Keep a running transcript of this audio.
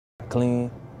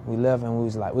clean. We left and we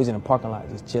was in the parking lot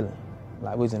just chilling.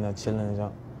 Like we was in there chilling and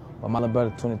jump. But my little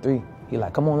brother, 23, he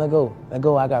like, come on, let go,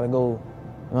 I gotta go. You know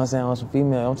what I'm saying, on some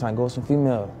female. I'm trying to go with some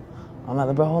female. I'm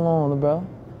like, bro, hold on, bro.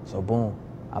 So boom,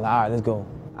 I'm like, all right, let's go.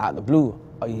 Out the blue,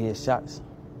 all you hear is shots.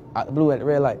 Out the blue at the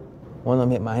red light. One of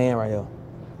them hit my hand right here.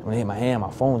 When it hit my hand,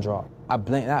 my phone dropped. I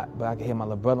blinked out, but I could hear my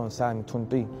little brother on the side of me,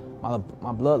 23. My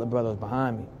blood little brother was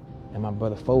behind me, and my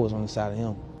brother 4 was on the side of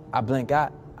him. I blink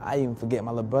out, I even forget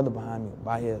my little brother behind me. But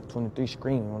I hear 23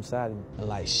 screaming on the side of me and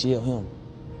like shield him,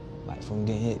 like from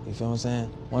getting hit, you feel what I'm saying?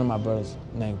 One of my brothers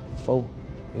named 4,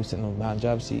 he was sitting on behind the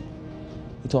driver's seat.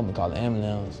 He told me to call the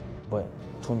ambulance, but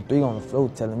 23 on the floor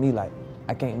telling me like,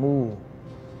 I can't move,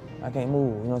 you know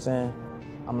what I'm saying?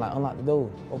 I'm like, unlock the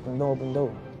door, open the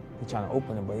door. He trying to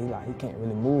open it, but he can't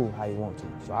really move how he want to.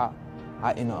 So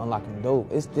I end up unlocking the door.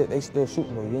 They still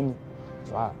shooting though, you hear me?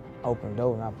 So I open the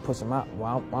door and I push him out.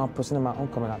 While I'm pushing him out, I'm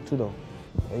coming out too though.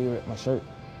 They ripped my shirt.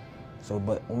 So,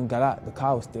 but when we got out, the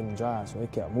car was still in drive, so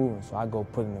it kept moving. So I go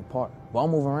put it in the park. But I'm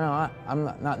moving around. I'm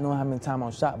not knowing how many times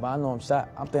I'm shot, but I know I'm shot.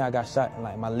 I think I got shot in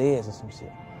like my legs or some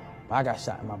shit. But I got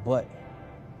shot in my butt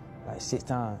like 6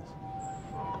 times.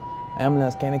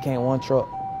 Ambulance came in one truck.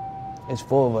 It's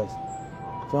 4 of us.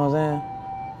 You know what I'm saying?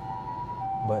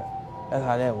 But that's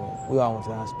how that went. We all went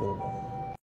to the hospital, bro.